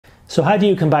So how do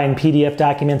you combine PDF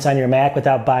documents on your Mac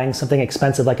without buying something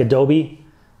expensive like Adobe?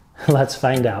 Let's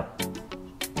find out.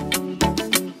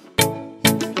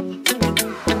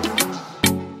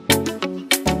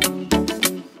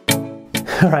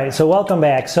 All right, so welcome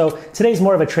back. So today's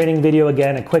more of a training video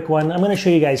again, a quick one. I'm going to show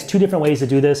you guys two different ways to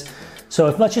do this.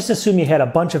 So let's just assume you had a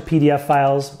bunch of PDF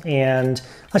files, and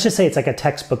let's just say it's like a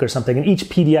textbook or something, and each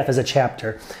PDF is a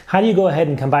chapter. How do you go ahead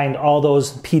and combine all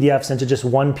those PDFs into just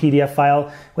one PDF file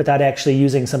without actually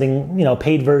using something,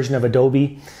 paid version of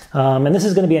Adobe? And this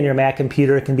is going to be on your Mac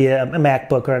computer. It can be a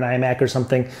MacBook or an iMac or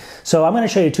something. So I'm going to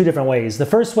show you two different ways. The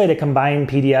first way to combine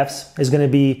PDFs is going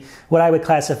to be what I would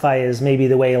classify as maybe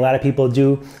the way a lot of people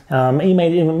do. It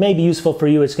may be useful for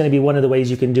you. It's going to be one of the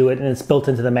ways you can do it, and it's built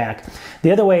into the Mac.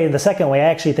 The other way, the second way, I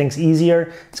actually think is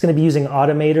easier. It's going to be using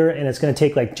Automator, and it's going to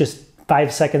take like just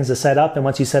 5 seconds to set up, and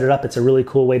once you set it up, it's a really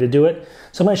cool way to do it.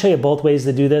 So I'm going to show you both ways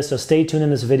to do this, so stay tuned in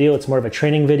this video. It's more of a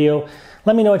training video.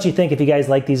 Let me know what you think, if you guys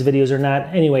like these videos or not.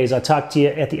 Anyways, I'll talk to you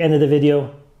at the end of the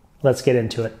video. Let's get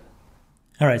into it.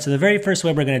 All right, so the very first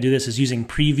way we're going to do this is using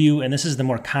Preview, and this is the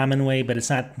more common way, but it's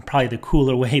not probably the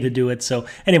cooler way to do it. So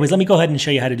anyways, let me go ahead and show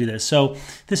you how to do this. So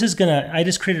this is I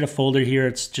just created a folder here.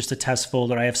 It's just a test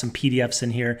folder. I have some PDFs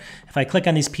in here. If I click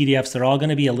on these PDFs, they're all going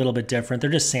to be a little bit different. They're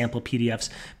just sample PDFs.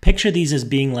 Picture these as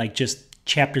being like just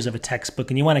chapters of a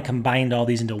textbook, and you want to combine all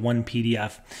these into one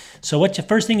PDF. So what the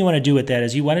first thing you want to do with that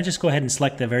is you want to just go ahead and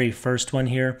select the very first one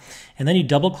here, and then you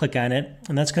double click on it,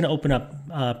 and that's going to open up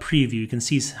Preview. You can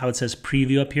see how it says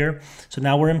Preview up here. So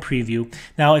now we're in Preview.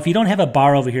 Now if you don't have a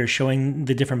bar over here showing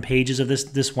the different pages of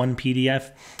this one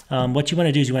PDF, what you want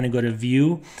to do is you want to go to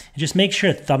View and just make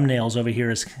sure Thumbnails over here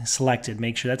is selected.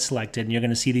 Make sure that's selected, and you're going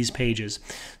to see these pages.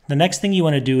 The next thing you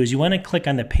want to do is you want to click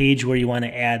on the page where you want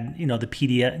to add, the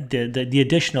PDF, the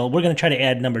additional. We're going to try to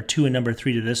add number 2 and number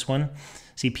 3 to this one.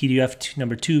 See PDF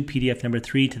number 2, PDF number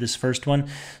 3 to this first one.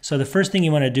 So the first thing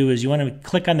you want to do is you want to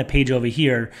click on the page over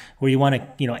here where you want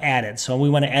to, add it. So we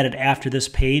want to add it after this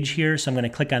page here. So I'm going to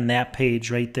click on that page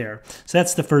right there. So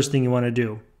that's the first thing you want to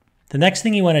do. The next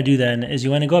thing you want to do then is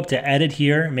you want to go up to Edit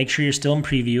here. Make sure you're still in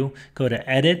Preview. Go to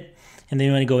Edit, and then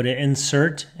you want to go to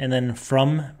Insert, and then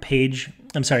Page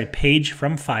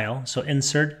from File. So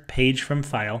Insert, Page from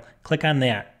File. Click on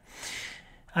that.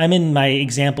 I'm in my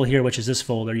example here, which is this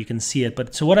folder. You can see it.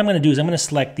 But so what I'm going to do is I'm going to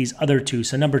select these other two.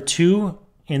 So number 2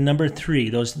 and number 3,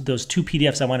 those two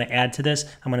PDFs I want to add to this.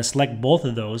 I'm going to select both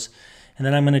of those, and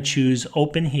then I'm going to choose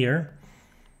Open here.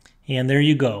 And there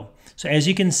you go. So as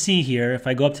you can see here, if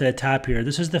I go up to the top here,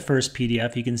 this is the first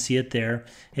PDF. You can see it there.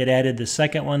 It added the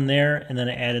second one there, and then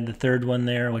it added the third one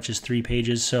there, which is 3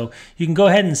 pages. So you can go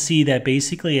ahead and see that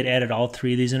basically it added all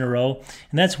 3 of these in a row.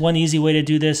 And that's one easy way to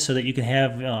do this so that you can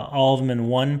have all of them in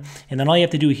one. And then all you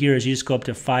have to do here is you just go up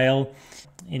to File,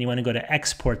 and you want to go to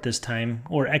Export this time,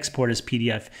 or Export as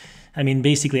PDF. I mean,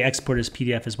 basically Export as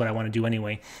PDF is what I want to do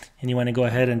anyway. And you want to go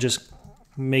ahead and just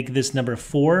make this number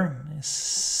 4,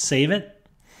 save it.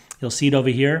 You'll see it over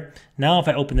here. Now if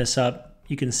I open this up,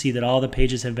 you can see that all the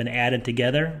pages have been added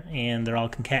together and they're all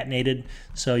concatenated.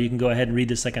 So you can go ahead and read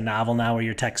this like a novel now or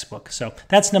your textbook. So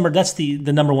that's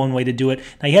the number one way to do it.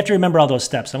 Now you have to remember all those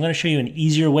steps. I'm going to show you an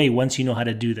easier way once you know how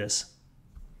to do this.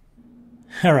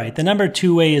 All right, the number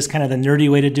 2 way is kind of the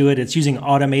nerdy way to do it. It's using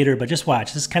Automator, but just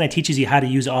watch. This kind of teaches you how to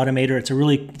use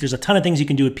Automator. There's a ton of things you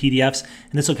can do with PDFs,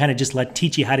 and this will kind of just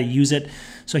teach you how to use it.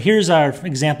 So here's our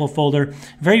example folder.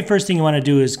 Very first thing you want to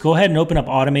do is go ahead and open up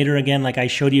Automator again, like I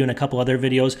showed you in a couple other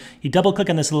videos. You double click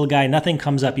on this little guy, nothing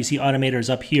comes up. You see Automator is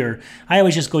up here. I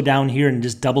always just go down here and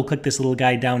just double click this little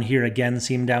guy down here again.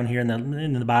 See him down here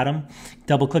in the bottom?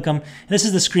 Double click him. And this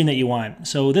is the screen that you want.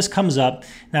 So this comes up.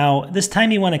 Now this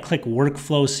time you want to click Workflow.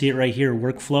 See it right here,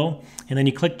 Workflow, and then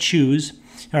you click Choose.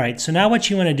 All right, so now what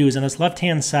you want to do is on this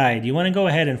left-hand side, you want to go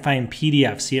ahead and find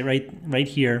PDF. See it right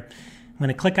here. I'm going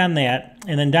to click on that,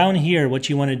 and then down here, what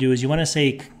you want to do is you want to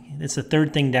say, it's the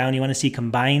third thing down, you want to see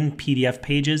Combine PDF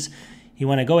Pages. You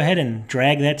want to go ahead and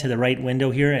drag that to the right window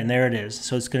here, and there it is.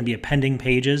 So it's going to be appending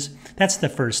pages. That's the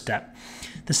first step.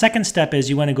 The second step is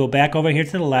you want to go back over here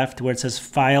to the left where it says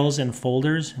Files and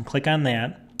Folders, and click on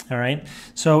that. All right,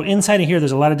 so inside of here,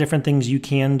 there's a lot of different things you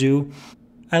can do.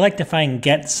 I like to find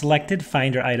Get Selected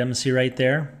Finder Items, see right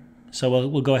there. So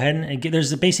we'll go ahead and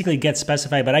there's basically Get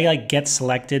Specified, but I like Get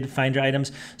Selected Finder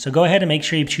Items. So go ahead and make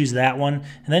sure you choose that one,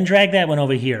 and then drag that one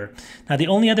over here. Now the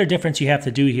only other difference you have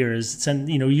to do here is,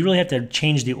 you really have to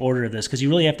change the order of this because you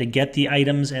really have to get the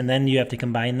items and then you have to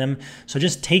combine them. So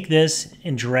just take this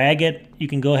and drag it. You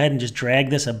can go ahead and just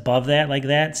drag this above that like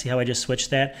that. See how I just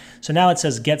switched that? So now it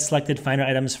says Get Selected Finder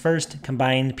Items first,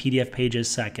 Combined PDF Pages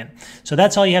second. So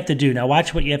that's all you have to do. Now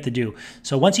watch what you have to do.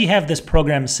 So once you have this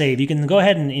program saved, you can go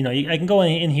ahead and you I can go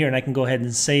in here and I can go ahead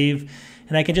and save,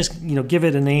 and I can just, you know, give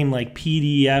it a name like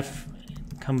PDF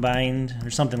combined or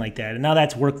something like that. And now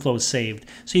that's workflow saved.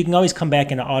 So you can always come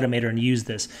back into Automator and use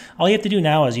this. All you have to do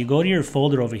now is you go to your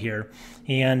folder over here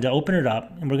and open it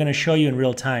up, and we're going to show you in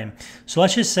real time. So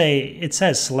let's just say it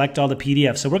says select all the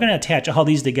PDFs. So we're going to attach all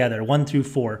these together, 1 through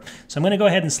 4. So I'm going to go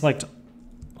ahead and select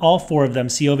all 4 of them.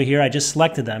 See over here, I just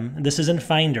selected them. This is in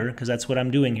Finder because that's what I'm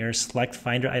doing here, select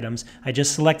Finder items. I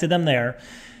just selected them there,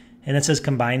 and it says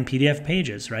combine PDF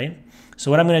pages, right? So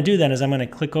what I'm going to do then is I'm going to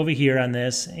click over here on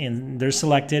this, and they're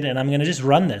selected, and I'm going to just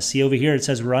run this. See over here it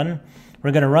says run.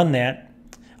 We're going to run that.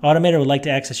 Automator would like to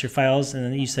access your files, and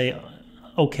then you say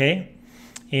OK.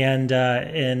 And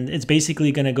it's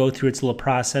basically going to go through its little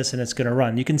process, and it's going to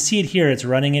run. You can see it here. It's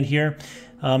running it here.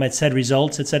 It said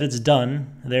results. It said it's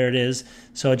done. There it is.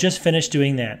 So it just finished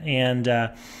doing that. And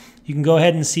you can go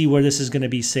ahead and see where this is going to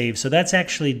be saved. So that's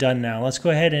actually done now. Let's go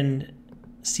ahead and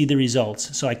see the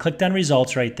results. So I clicked on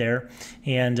results right there,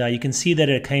 and you can see that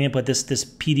it came up with this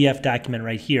PDF document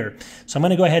right here. So I'm going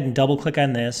to go ahead and double click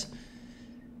on this,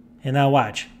 and now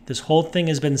watch. This whole thing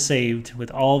has been saved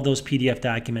with all of those PDF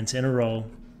documents in a row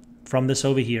from this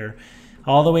over here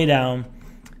all the way down.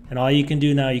 And all you can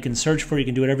do now, you can search for it, you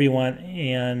can do whatever you want,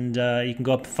 and you can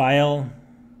go up to File,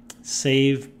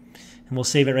 Save, and we'll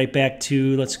save it right back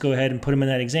to, let's go ahead and put them in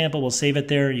that example. We'll save it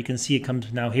there. You can see it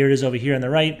comes now. Here it is over here on the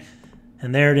right.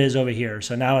 And there it is over here.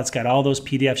 So now it's got all those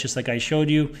PDFs just like I showed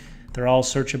you. They're all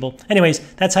searchable. Anyways,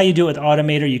 that's how you do it with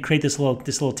Automator. You create this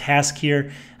little task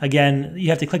here. Again, you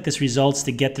have to click this results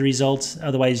to get the results.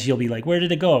 Otherwise, you'll be like, where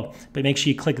did it go? But make sure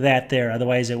you click that there.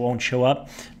 Otherwise, it won't show up.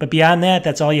 But beyond that,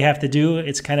 that's all you have to do.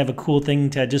 It's kind of a cool thing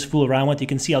to just fool around with. You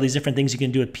can see all these different things you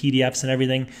can do with PDFs and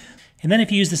everything. And then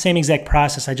if you use the same exact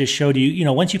process I just showed you, you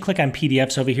know, once you click on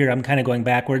PDFs over here, I'm kind of going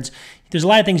backwards. There's a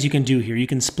lot of things you can do here. You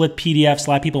can split PDFs. A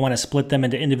lot of people want to split them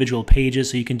into individual pages,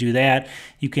 so you can do that.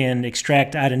 You can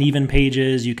extract odd and even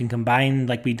pages. You can combine,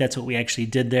 that's what we actually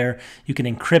did there. You can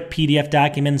encrypt PDF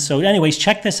documents. So anyways,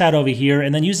 check this out over here,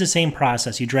 and then use the same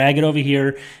process. You drag it over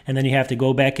here, and then you have to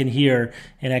go back in here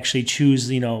and actually choose,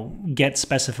 you know, get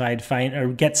specified find or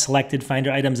get selected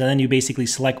Finder items, and then you basically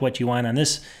select what you want on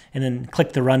this, and then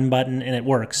click the run button, and it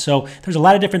works. So there's a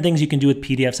lot of different things you can do with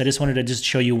PDFs. I just wanted to just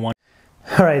show you one.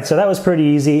 All right, so that was pretty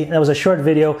easy. That was a short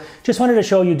video. Just wanted to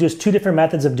show you just 2 different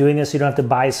methods of doing this. You don't have to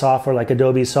buy software like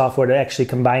Adobe software to actually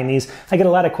combine these. I get a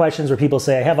lot of questions where people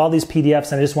say, I have all these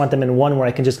PDFs and I just want them in one where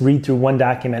I can just read through one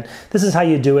document. This is how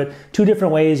you do it. 2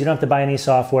 different ways. You don't have to buy any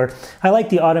software. I like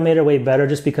the Automator way better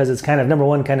just because it's kind of, number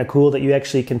one, kind of cool that you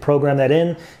actually can program that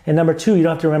in. And number 2, you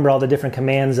don't have to remember all the different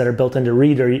commands that are built into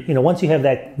Reader. You know, once you have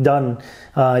that done,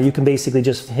 you can basically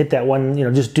just hit that one, you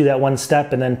know, just do that one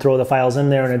step and then throw the files in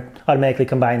there and it automatically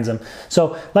combines them.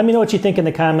 So let me know what you think in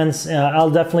the comments.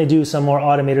 I'll definitely do some more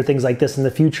Automator things like this in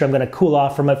the future. I'm going to cool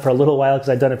off from it for a little while because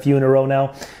I've done a few in a row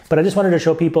now. But I just wanted to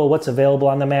show people what's available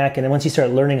on the Mac. And then once you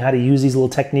start learning how to use these little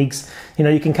techniques, you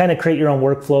know, you can kind of create your own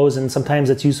workflows, and sometimes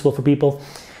it's useful for people.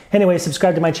 Anyway,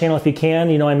 subscribe to my channel if you can.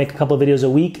 You know, I make a couple of videos a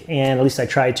week, and at least I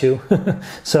try to.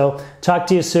 So talk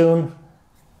to you soon.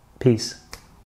 Peace.